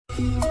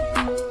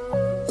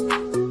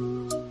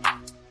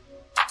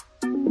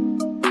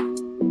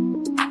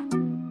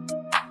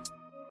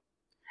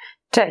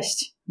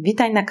Cześć,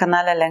 witaj na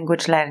kanale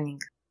Language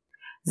Learning.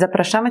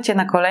 Zapraszamy Cię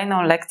na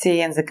kolejną lekcję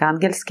języka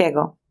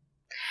angielskiego.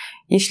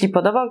 Jeśli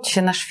podobał Ci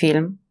się nasz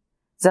film,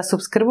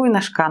 zasubskrybuj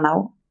nasz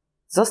kanał,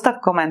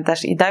 zostaw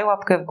komentarz i daj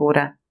łapkę w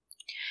górę.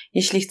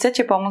 Jeśli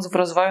chcecie pomóc w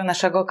rozwoju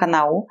naszego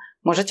kanału,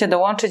 możecie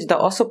dołączyć do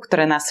osób,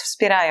 które nas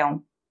wspierają.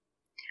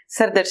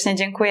 Serdecznie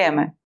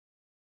dziękujemy.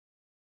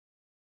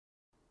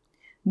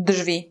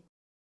 Drzwi.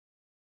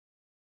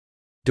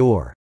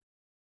 Door.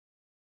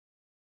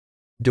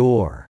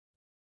 Door.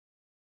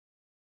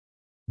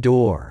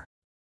 Door.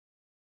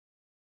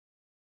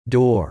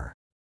 Door.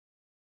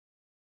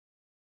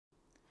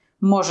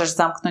 Możesz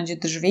zamknąć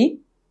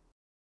drzwi?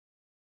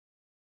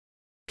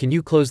 Can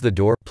you close the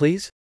door,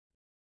 please?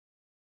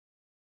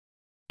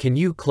 Can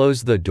you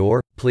close the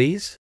door,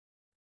 please?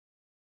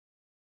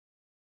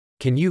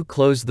 Can you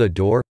close the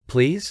door,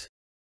 please?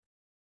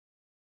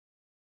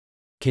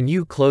 Can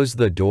you close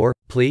the door,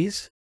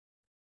 please?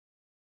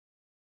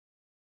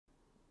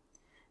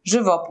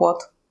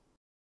 Żywopłot.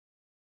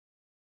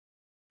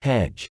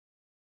 Hedge.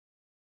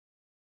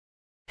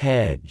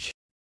 Hedge.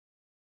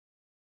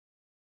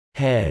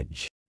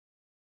 Hedge.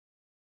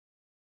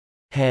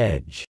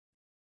 Hedge.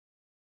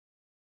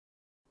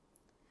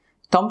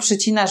 Tom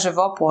przycina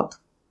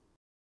żywopłot.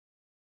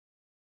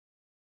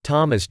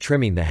 Tom is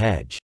trimming the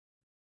hedge.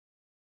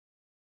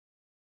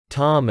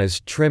 Tom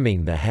is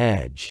trimming the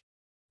hedge.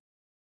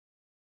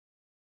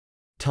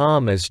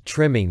 Tom is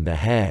trimming the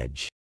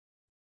hedge.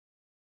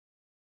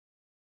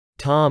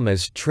 Tom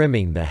is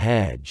trimming the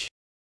hedge.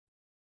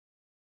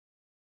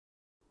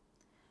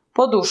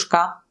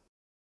 Poduszka.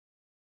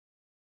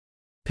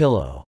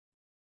 Pillow.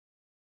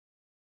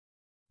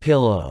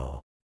 Pillow.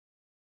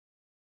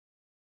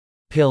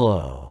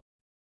 Pillow.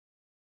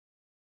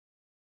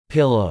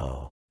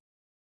 Pillow.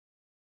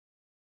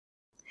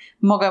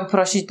 Mogę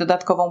prosić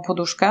dodatkową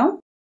poduszkę?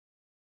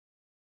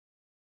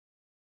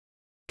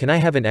 Can I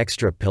have an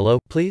extra pillow,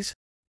 please?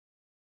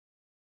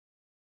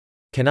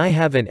 Can I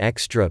have an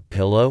extra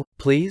pillow,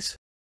 please?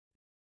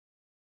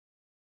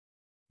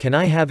 Can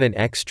I have an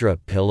extra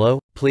pillow,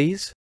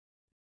 please?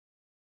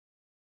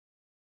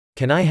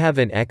 Can I have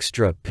an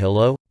extra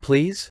pillow,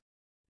 please?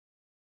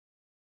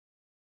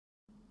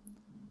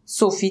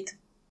 Sufit.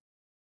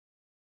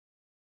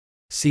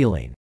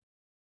 Ceiling.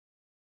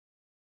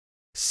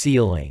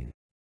 Ceiling.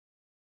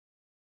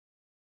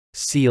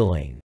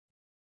 Ceiling.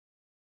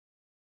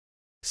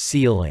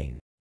 Ceiling.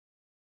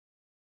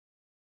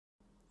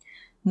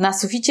 Na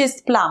suficie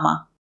jest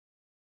plama.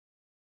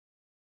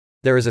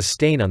 There is a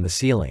stain on the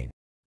ceiling.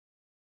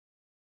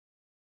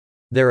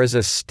 There is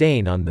a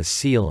stain on the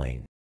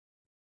ceiling.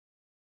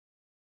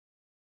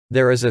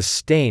 There is a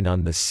stain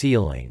on the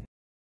ceiling.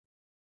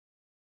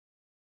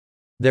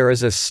 There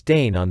is a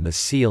stain on the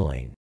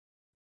ceiling.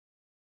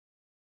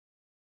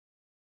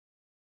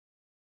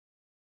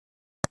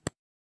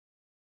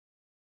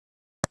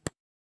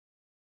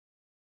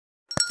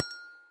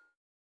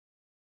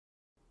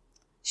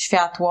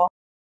 Światło.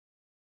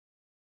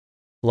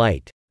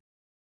 Light.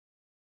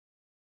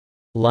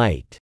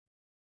 Light.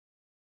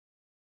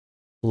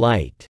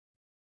 Light.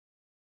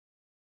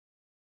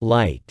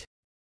 Light.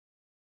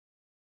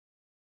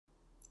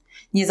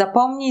 Nie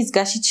zapomnij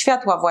zgasić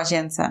światła w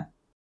łazience.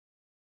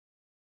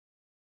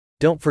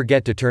 Don't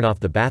forget to turn off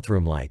the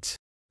bathroom lights.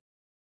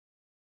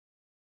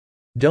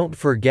 Don't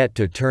forget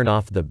to turn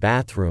off the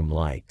bathroom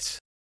lights.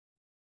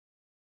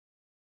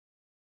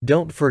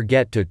 Don't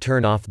forget to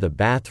turn off the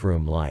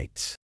bathroom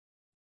lights.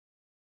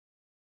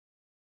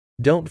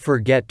 Don't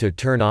forget to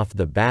turn off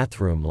the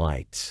bathroom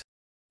lights.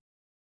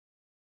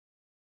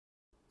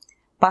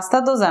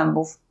 Pasta do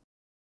zębów.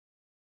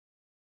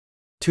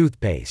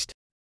 Toothpaste.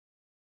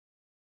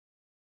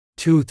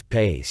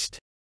 Toothpaste.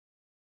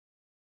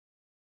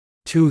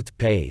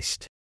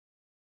 Toothpaste.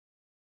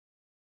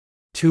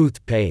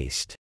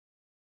 Toothpaste.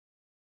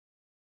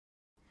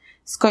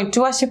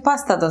 Skończyła się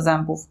pasta do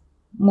zębów.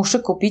 Muszę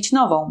kupić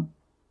nową.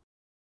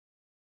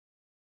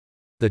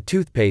 The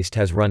toothpaste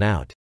has run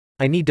out.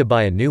 I need to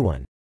buy a new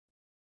one.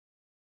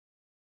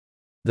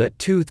 The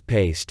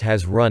toothpaste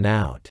has run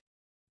out.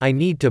 I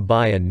need to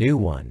buy a new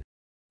one.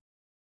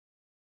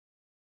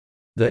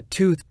 The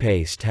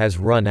toothpaste has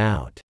run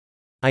out.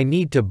 I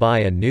need to buy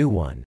a new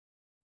one.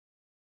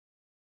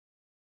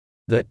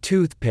 The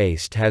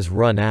toothpaste has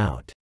run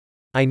out.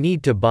 I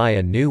need to buy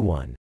a new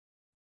one.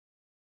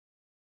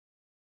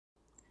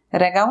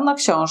 Regał na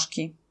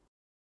książki.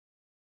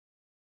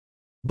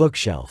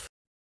 Bookshelf.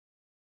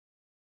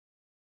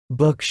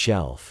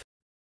 Bookshelf.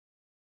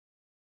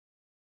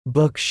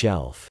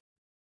 Bookshelf.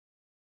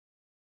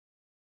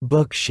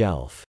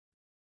 Bookshelf.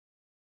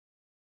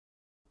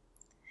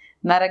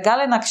 Na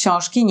regale na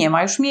książki nie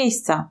ma już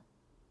miejsca.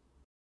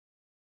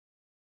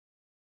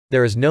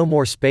 There is no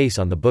more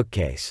space on the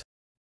bookcase.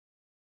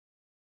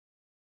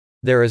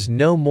 There is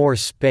no more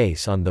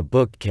space on the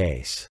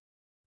bookcase.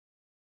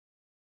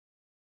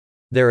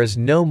 There is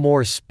no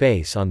more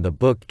space on the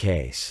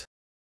bookcase.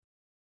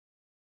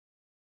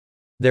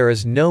 There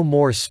is no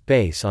more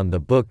space on the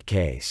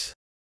bookcase.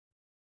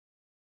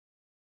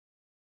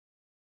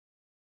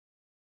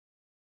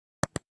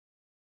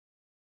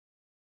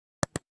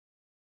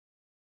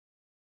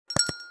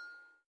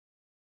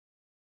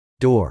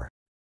 Door.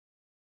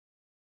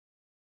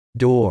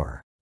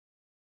 Door.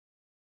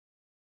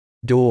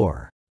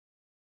 Door.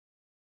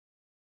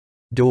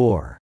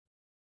 Door.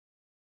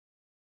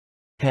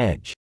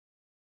 Hedge.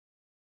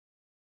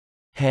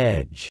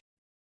 Hedge.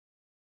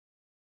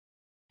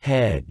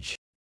 Hedge.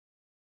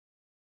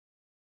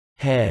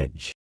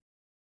 Hedge.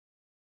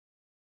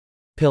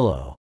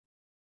 Pillow.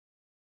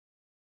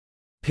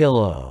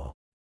 Pillow.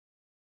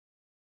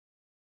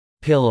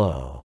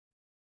 Pillow.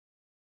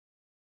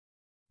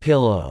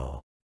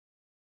 Pillow.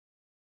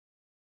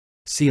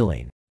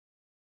 Ceiling.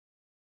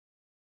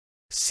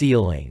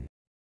 Ceiling.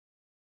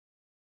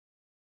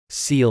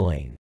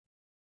 Ceiling.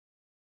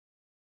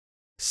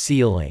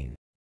 Ceiling.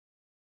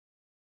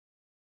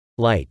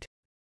 Light.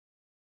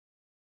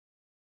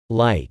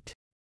 Light.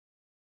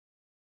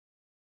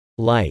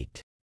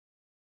 Light.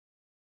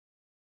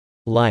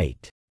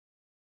 Light.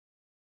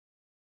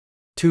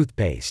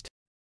 Toothpaste.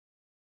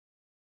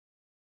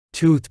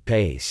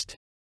 Toothpaste.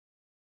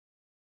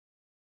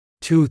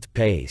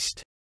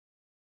 Toothpaste.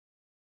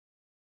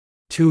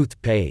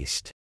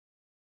 Toothpaste.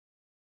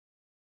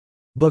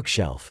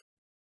 Bookshelf.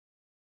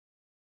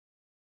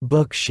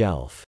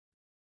 Bookshelf.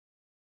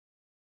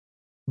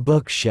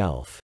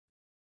 Bookshelf.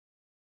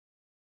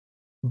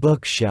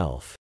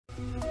 Bookshelf.